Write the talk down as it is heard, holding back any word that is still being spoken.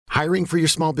Hiring for your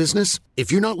small business?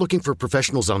 If you're not looking for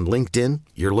professionals on LinkedIn,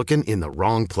 you're looking in the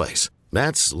wrong place.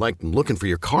 That's like looking for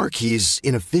your car keys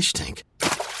in a fish tank.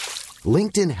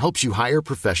 LinkedIn helps you hire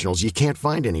professionals you can't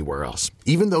find anywhere else,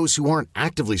 even those who aren't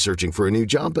actively searching for a new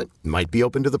job but might be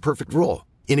open to the perfect role.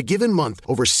 In a given month,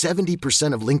 over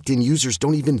 70% of LinkedIn users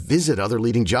don't even visit other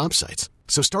leading job sites.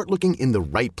 So start looking in the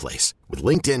right place. With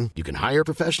LinkedIn, you can hire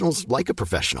professionals like a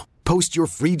professional. Post your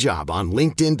free job on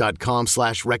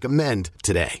linkedin.com/recommend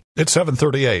today. It's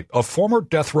 7:38. A former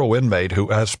death row inmate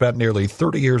who has spent nearly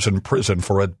 30 years in prison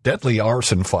for a deadly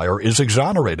arson fire is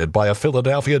exonerated by a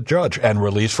Philadelphia judge and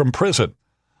released from prison.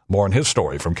 More on his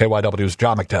story from KYW's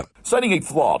John McDevitt. Citing a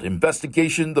flawed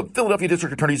investigation, the Philadelphia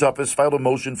District Attorney's Office filed a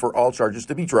motion for all charges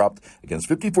to be dropped against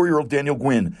 54-year-old Daniel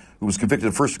Gwynn, who was convicted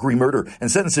of first-degree murder and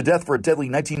sentenced to death for a deadly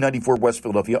 1994 West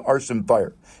Philadelphia arson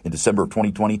fire. In December of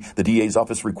 2020, the DA's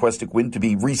office requested Gwynn to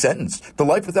be resentenced to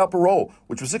life without parole,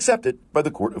 which was accepted by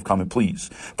the Court of Common Pleas.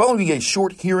 Following a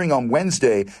short hearing on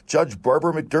Wednesday, Judge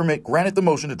Barbara McDermott granted the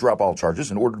motion to drop all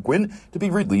charges and ordered Gwynn to be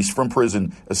released from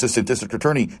prison. Assistant District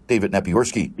Attorney David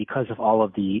Napiorski. Because of all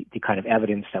of the kind of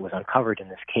evidence that was uncovered in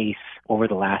this case over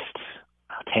the last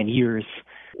 10 years,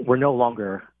 we're no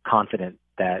longer confident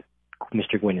that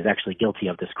Mr. Gwynn is actually guilty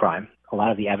of this crime. A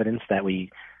lot of the evidence that we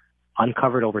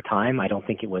uncovered over time, I don't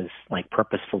think it was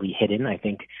purposefully hidden. I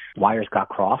think wires got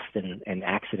crossed and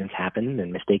accidents happened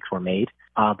and mistakes were made.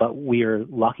 But we're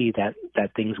lucky that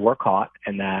things were caught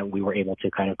and that we were able to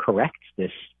kind of correct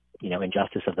this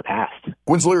injustice of the past.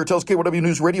 Gwynn's lawyer tells KYW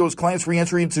News Radio his client's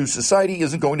reentry into society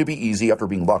isn't going to be easy after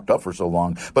being locked up for so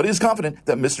long, but is confident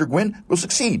that Mr. Gwynn will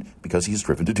succeed because he is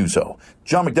driven to do so.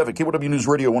 John McDevitt, KYW News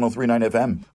Radio 103.9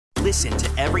 FM. Listen to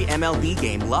every MLB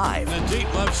game live. In the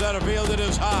deep left center field, it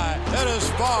is high, it is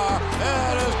far,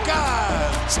 it is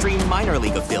gone. Stream minor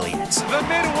league affiliates. The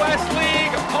Midwest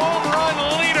League home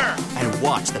run leader. And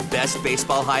watch the best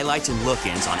baseball highlights and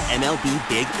look-ins on MLB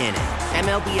Big Inning.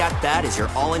 MLB At Bat is your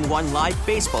all-in-one live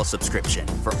baseball subscription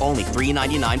for only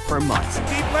 $3.99 per month.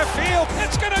 Deep left field,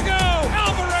 it's gonna go.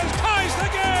 Alvarez ties the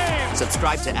game.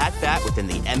 Subscribe to At Bat within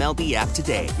the MLB app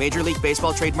today. Major League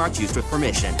Baseball trademarks used with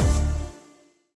permission.